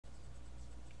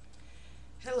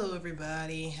Hello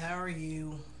everybody, how are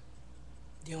you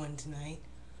doing tonight?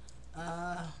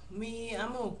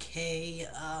 I'm okay.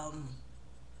 I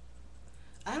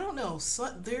don't know,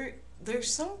 there's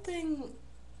something,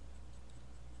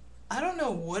 I don't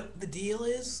know what the deal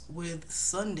is with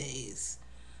Sundays.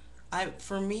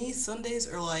 For me, Sundays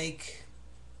are the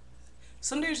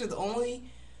only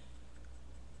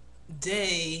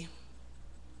day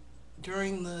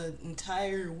during the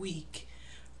entire week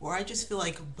where I just feel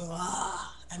like blah.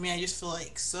 I just feel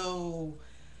like so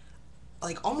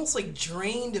like almost like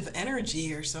drained of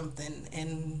energy or something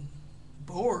and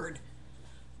bored.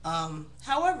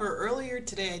 However, earlier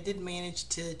today I did manage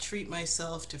to treat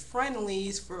myself to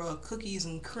Friendlies for a cookies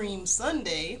and cream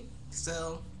sundae.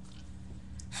 So,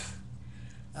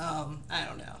 I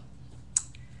don't know.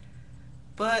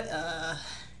 But,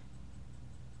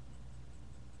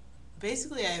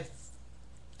 basically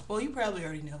well, you probably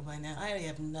already know by now, I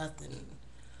have nothing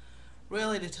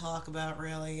really to talk about,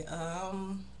 really.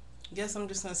 Guess I'm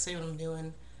just gonna say what I'm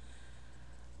doing.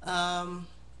 Um,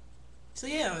 so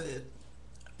yeah,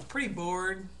 pretty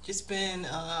bored. Just been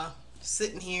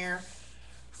sitting here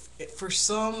for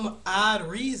some odd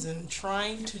reason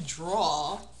trying to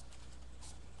draw.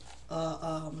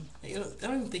 I don't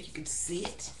even think you could see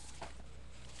it.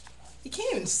 You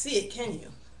can't even see it, can you?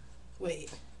 Wait.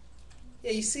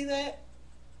 Yeah, you see that?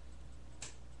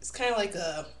 It's kind of like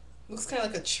a looks kind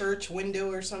of like a church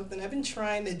window or something. I've been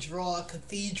trying to draw a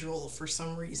cathedral for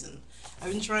some reason.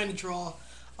 I've been trying to draw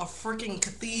a freaking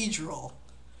cathedral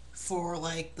for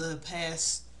like the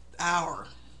past hour.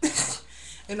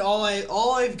 And all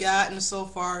I've gotten so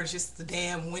far is just the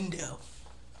damn window.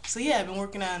 So yeah, I've been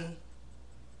working on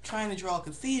trying to draw a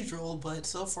cathedral, but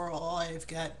so far all I've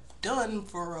got done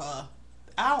for a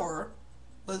hour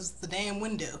was the damn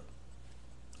window.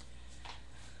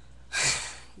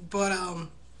 But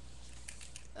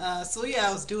so yeah,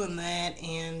 I was doing that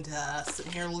and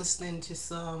sitting here listening to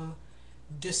some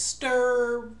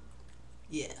Disturb.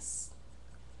 Yes,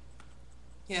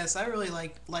 yes, I really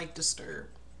like Disturb.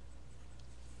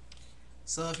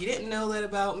 So if you didn't know that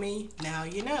about me, now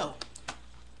you know.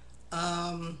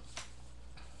 Um,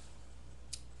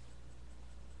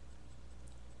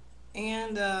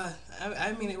 and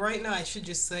I mean, right now I should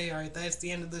just say, all right, that's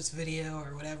the end of this video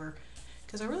or whatever,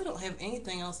 because I really don't have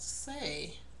anything else to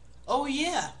say. Oh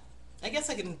yeah, I guess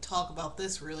I can talk about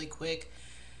this really quick.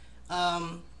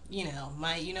 My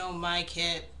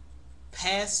cat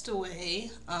passed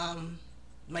away.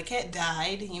 My cat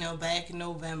died, back in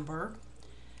November.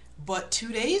 But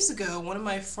 2 days ago, one of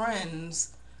my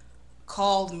friends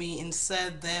called me and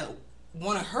said that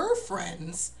one of her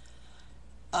friends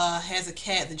has a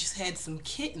cat that just had some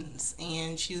kittens,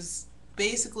 and she was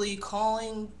basically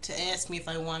calling to ask me if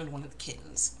I wanted one of the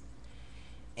kittens.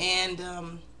 And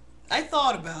I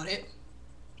thought about it,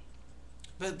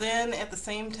 but then at the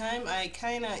same time, I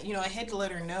kind of, I had to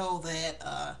let her know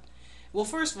that. Well,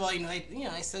 first of all,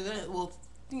 I said that. Well,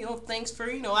 thanks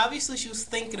for, obviously she was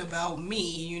thinking about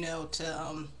me,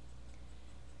 to,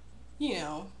 you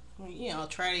know,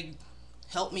 try to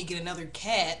help me get another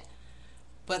cat.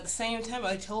 But at the same time,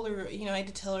 I told her, I had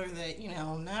to tell her that,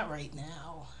 not right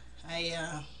now.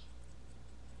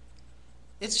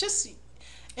 It's just,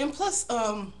 and plus,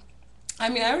 I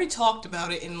already talked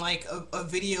about it in like a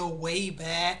video way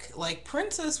back. Like,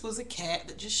 Princess was a cat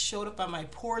that just showed up on my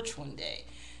porch one day.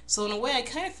 So in a way, I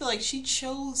kind of feel like she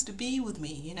chose to be with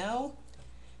me.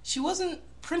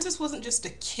 Princess wasn't just a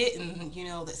kitten,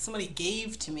 that somebody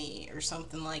gave to me or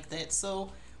something like that.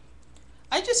 So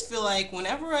I just feel like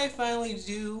whenever I finally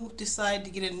do decide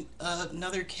to get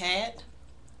another cat,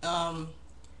 um,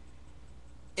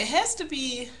 it has to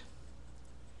be.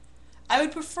 I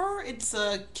would prefer it's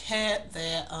a cat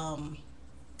that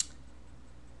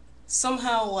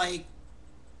somehow like.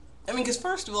 Because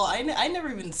first of all, I never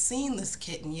even seen this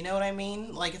kitten. You know what I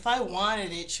mean? Like, if I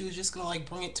wanted it, she was just gonna like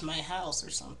bring it to my house or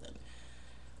something,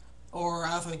 or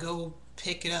I was gonna go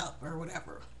pick it up or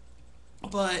whatever.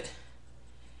 But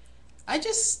I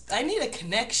need a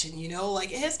connection,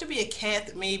 like it has to be a cat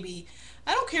that maybe,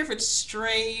 I don't care if it's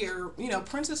stray or,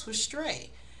 Princess was stray,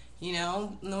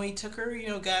 and then we took her,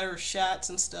 got her shots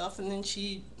and stuff, and then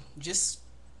she just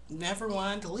never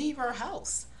wanted to leave our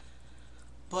house.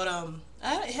 But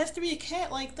it has to be a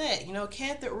cat like that, a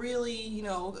cat that really,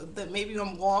 that maybe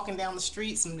I'm walking down the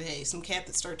street someday, some cat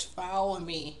that starts following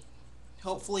me,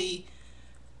 hopefully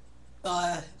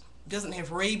uh, doesn't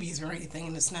have rabies or anything,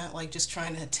 and it's not like just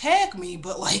trying to attack me,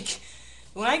 but like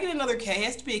when I get another cat, it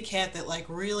has to be a cat that like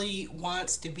really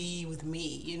wants to be with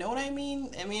me. You know what I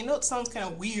mean? I know it sounds kind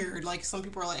of weird. Like, some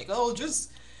people are like, "Oh,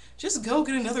 just go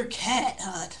get another cat.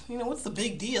 What's the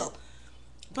big deal?"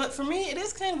 But for me, it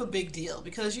is kind of a big deal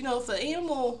because, if the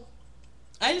animal,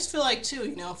 I just feel like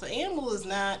too, if the animal is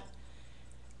not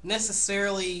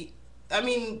necessarily, I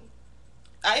mean,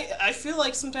 I feel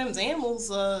like sometimes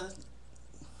animals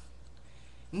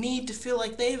need to feel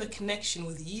like they have a connection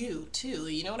with you too.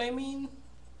 You know what I mean?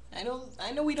 I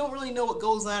know we don't really know what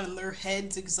goes on in their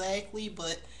heads exactly,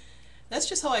 but that's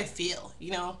just how I feel.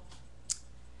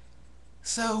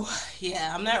 So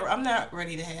yeah, I'm not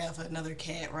ready to have another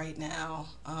cat right now.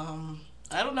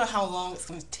 I don't know how long it's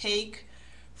gonna take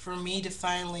for me to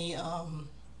finally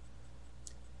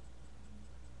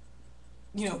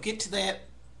get to that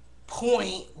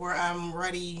point where I'm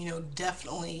ready,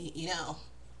 definitely,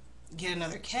 get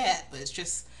another cat. But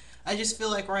I just feel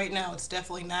like right now it's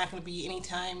definitely not going to be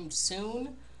anytime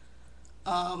soon.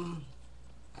 Um,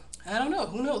 I don't know.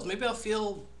 Who knows? Maybe I'll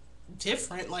feel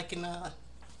different, like in a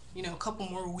couple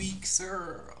more weeks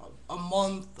or a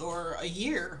month or a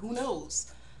year. Who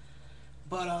knows?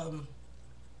 But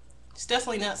it's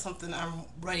definitely not something I'm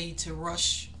ready to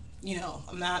rush.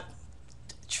 I'm not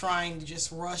trying to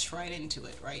just rush right into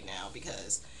it right now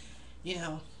because you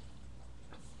know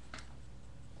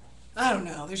I don't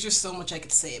know. There's just so much I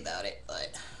could say about it,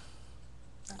 but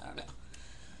I don't know.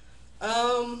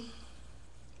 Um.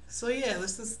 So yeah,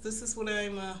 this is what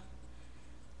I'm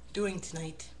doing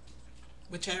tonight,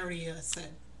 which I already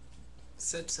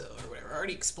said so or whatever. I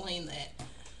already explained that.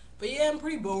 But yeah, I'm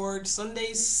pretty bored.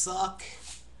 Sundays suck,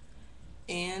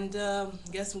 and I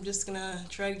guess I'm just gonna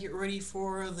try to get ready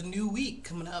for the new week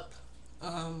coming up.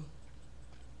 Um.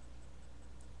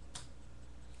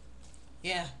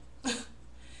 Yeah.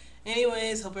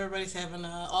 Anyways, hope everybody's having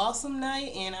an awesome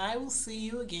night, and I will see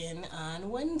you again on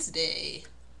Wednesday.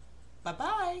 Bye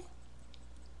bye.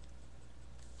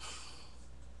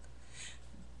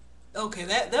 Okay,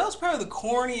 that was probably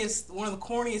one of the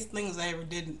corniest things I ever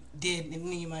did in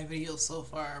any of my videos so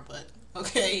far. But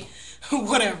okay,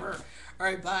 whatever. All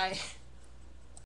right, bye.